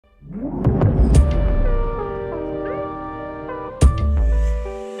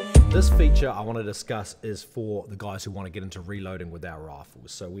This feature I want to discuss is for the guys who want to get into reloading with our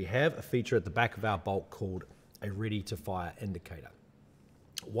rifles. So we have a feature at the back of our bolt called a ready to fire indicator.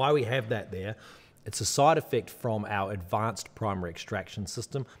 Why we have that there, it's a side effect from our advanced primary extraction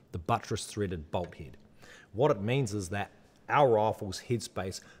system, the buttress threaded bolt head. What it means is that our rifle's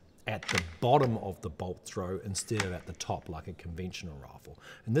headspace at the bottom of the bolt throw instead of at the top like a conventional rifle.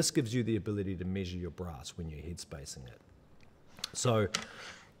 And this gives you the ability to measure your brass when you're headspacing it. So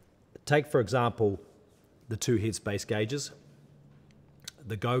take, for example, the two headspace gauges.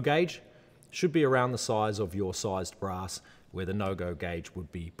 The go gauge should be around the size of your sized brass, where the no-go gauge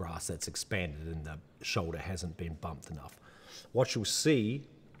would be brass that's expanded and the shoulder hasn't been bumped enough. What you'll see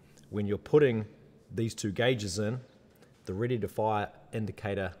when you're putting these two gauges in, the ready to fire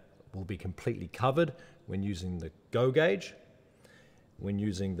indicator will be completely covered when using the go gauge. When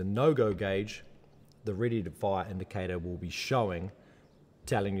using the no-go gauge, the ready to fire indicator will be showing,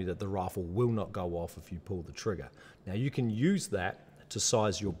 telling you that the rifle will not go off if you pull the trigger. Now you can use that to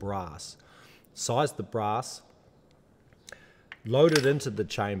size your brass. Size the brass, load it into the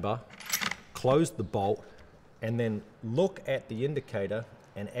chamber, close the bolt, and then look at the indicator,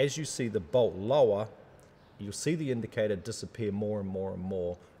 and as you see the bolt lower, you'll see the indicator disappear more and more and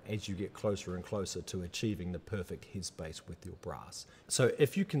more as you get closer and closer to achieving the perfect headspace with your brass. So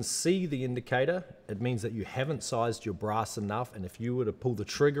if you can see the indicator, it means that you haven't sized your brass enough, and if you were to pull the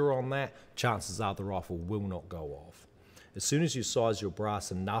trigger on that, chances are the rifle will not go off. As soon as you size your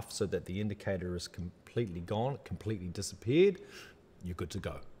brass enough so that the indicator is completely gone, completely disappeared, you're good to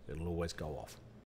go. It'll always go off.